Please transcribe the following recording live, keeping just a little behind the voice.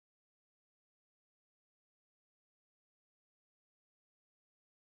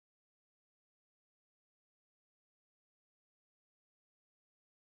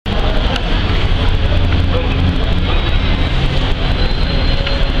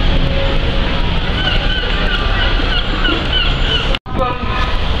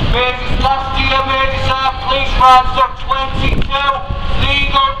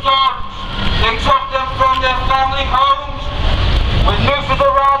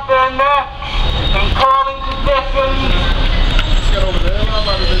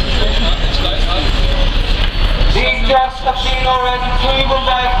have been already proven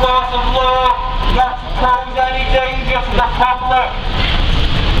by a court of law not to pose any danger to the public.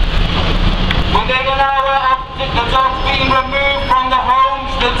 Within an hour of the dogs being removed from the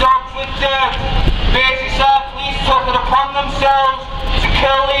homes, the dogs were dead. Merseyside Police took it upon themselves to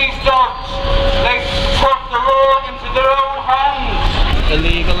kill these dogs. They took the law into their own hands.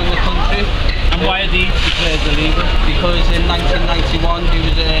 Illegal in the country. And why are these declared illegal? Because in 1991 there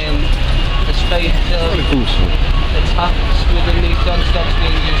was a spate of attacks within these dogs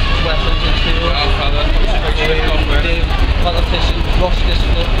being used as weapons and tools. The politicians rushed this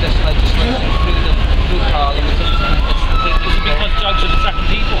legislation through Parliament. Is it because dogs are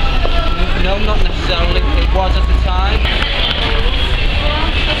attacking people? No, not necessarily. It was at the time.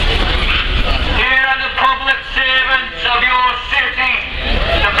 Here are the public servants of your city,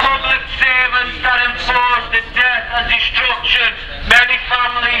 the public servants that enforce the death and destruction many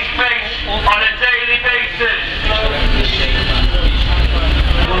families face on a daily basis.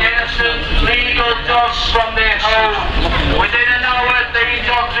 Innocent legal dogs from their home. Within an hour, these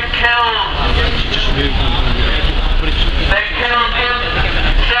dogs are killed. They killed him,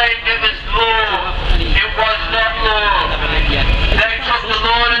 saying it was law. It was not law. They took the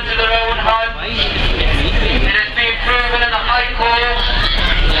law into their own hands. It has been proven in the High Court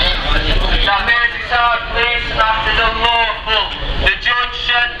that Merseyside Police acted unlawful. The judge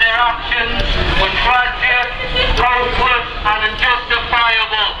said their actions were tragic, hopeless and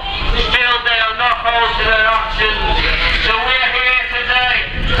unjustifiable. Still, they are not held to their actions. So we're here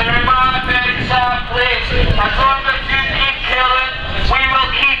today to remind Merseyside Police, as long as you keep killing, we will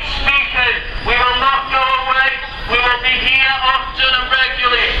keep speaking. We will not go away. We will be here often and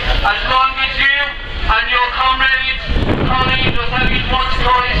regularly. As long as you and your comrades, colleagues, whatever you want to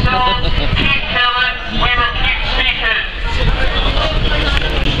call yourselves, keep killing, we will keep speaking.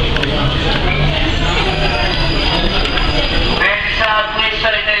 Merseyside Police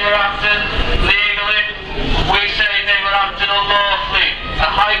say they were acting legally. We say they were acting unlawfully.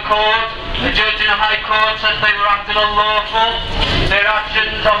 The judge in the High Court said they were acting unlawful. Their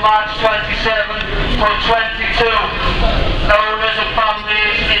actions on March 27 or 22. Owners and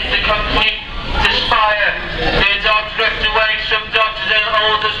families into complete despair. Their dogs ripped away, some dogs as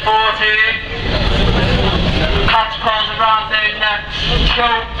old as 14. Cats paws around their necks,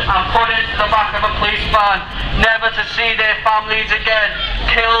 choked and put into the back of a police van, never to see their families again.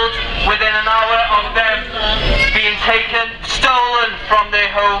 Killed within an hour of them being stolen from their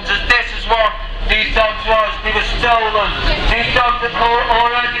homes, as this is what these dogs was. They were stolen. These dogs have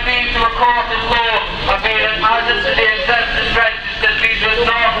already been to a court of law and been added to the exempted register. These were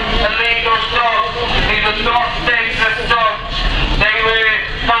not illegal dogs. These were not dangerous dogs. They were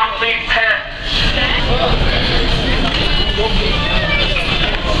family pets.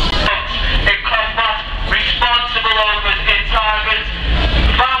 In combat, responsible owners, it targets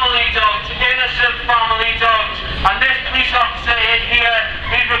family dogs, innocent family dogs. And this police officer in here,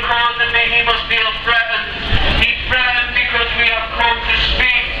 he's recording me, he must feel threatened. He's threatened because we have come to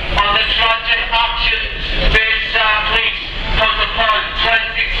speak on the tragic actions Merseyside Police took upon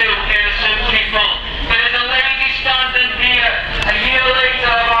 22 innocent people. There is a lady standing here, a year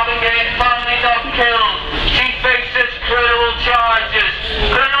later of having a family dog killed. She faces criminal charges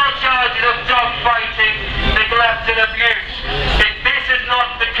of dog fighting, neglect and abuse. If this is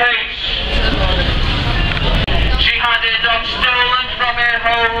not the case, she had her dog stolen from her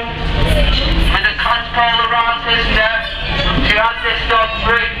home with a cat pole around his neck. She had this dog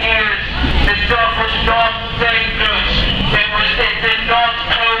for 8 years. This dog was not dangerous. It did not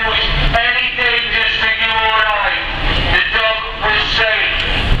pose any dangers to you or I. The dog was safe.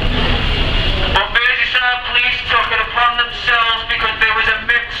 But Merseyside Police took it upon themselves because there was a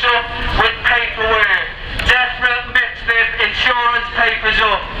mix-up with paperwork. DEFRA mixed their insurance papers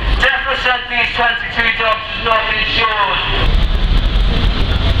up. DEFRA said these 22 dogs was not insured.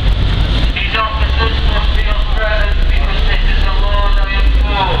 These officers must feel threatened because this is the law they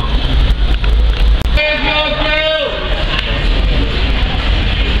enforce. Here's your bill!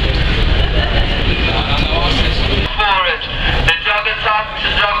 For it. The dog attacks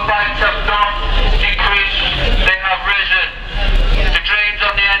and dog bites have not decreased, they have risen. The drains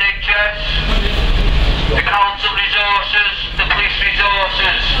on the NHS, the council resources, the police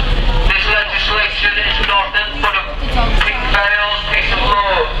resources. This legislation is nothing but a pink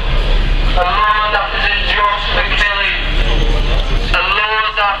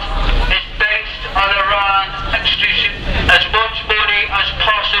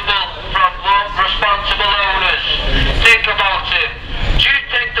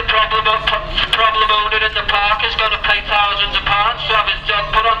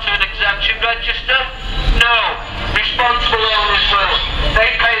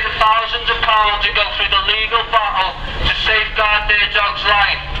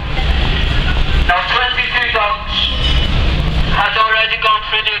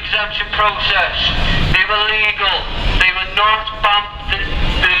selection process. They were legal. They were not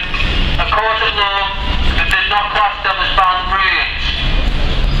a court of law that did not class them as banned breeds.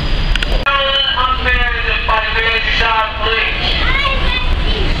 Stolen and murdered by Merseyside Police.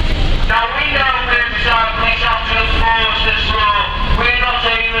 Now we know Merseyside Police have to enforce this law. We're not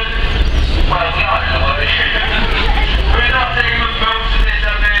even, well, we are in a way. We're not even most of this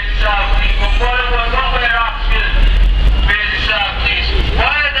at Merseyside Police, but what we're asking Merseyside Police,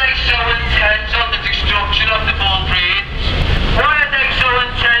 why are they so intent on the destruction of the bull breeds? Why are they so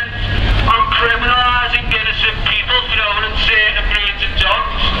intent on criminalising innocent people for owning certain breeds of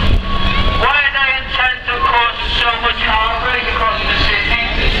dogs? Why are they intent on causing so much heartbreak across the city?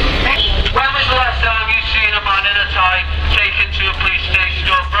 When was the last time you seen a man in a tie taken to a police station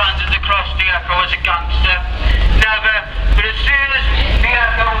or branded across the Echo as a gangster? Never. But as soon as the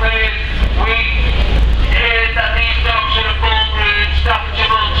Echo heard, we heard that these dogs are a bull breed, Staffordshire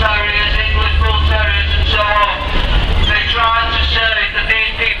Bull Terriers, English Bull Terriers and so on. They tried to say that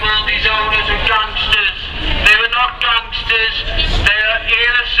these people, these owners were gangsters. They were not gangsters, they are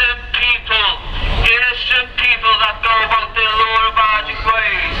innocent people. Innocent people that go about their law-abiding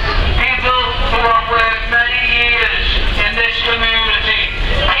ways. People who have worked many years in this community.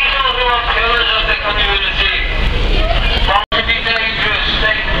 People who are pillars of the community. That can be dangerous.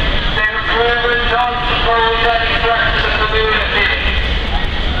 They were proven not to pose any threat to the community.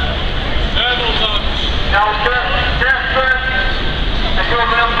 Now, DEFRA, the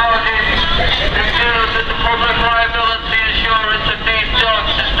government body, reveals that the public liability insurance of these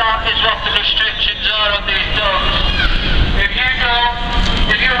dogs is what the restrictions are on these dogs. If you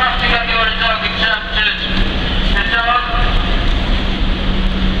have to get your dog exempted, the dog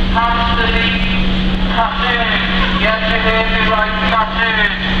has to be tattooed. Yes, you heard me right,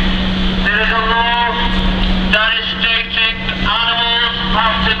 tattooed. There is a law that is stating animals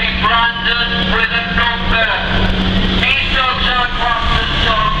have to be branded with a number. These dogs aren't classed as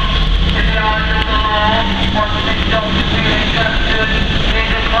dogs in the eyes of the law. Once these dogs are being exempted,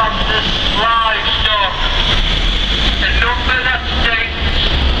 these are classed as livestock. A number that states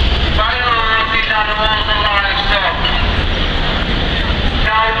by law these animals are livestock.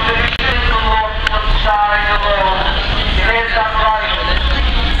 Now, there is a law on the side alone. Is that right?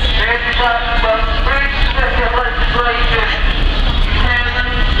 Is that, well, pre-specific legislation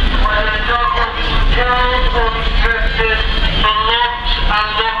determines whether a dog will be killed or restricted for looks and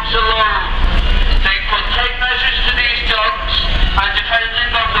looks alone. They could take measures to these dogs, and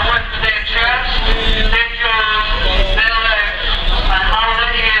depending on the width of their chest, their jaws, their legs, and how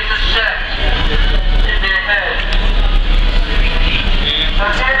their ears are set in their head.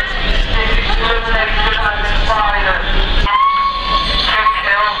 So this is discrimination and inspire to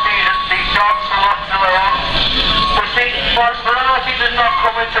kill these dogs for looks alone. But see, morality does not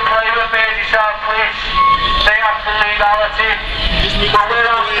come into play with Merseyside Police. They have the legality. But we're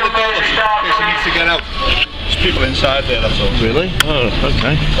asking Merseyside Police. Needs to get out. There's people inside there, that's all. Really? Oh,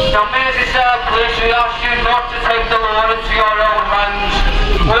 okay. Now, Merseyside Police, we ask you not to take the law into your own hands.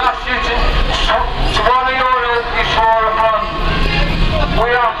 We ask you to honour your oath you swore upon. We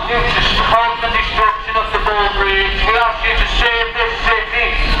ask you to stop the destruction of the bull breeds. We ask you to save this city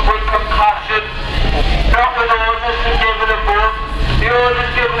with compassion, not with orders given above. The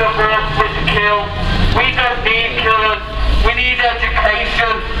orders given above were to kill. We don't need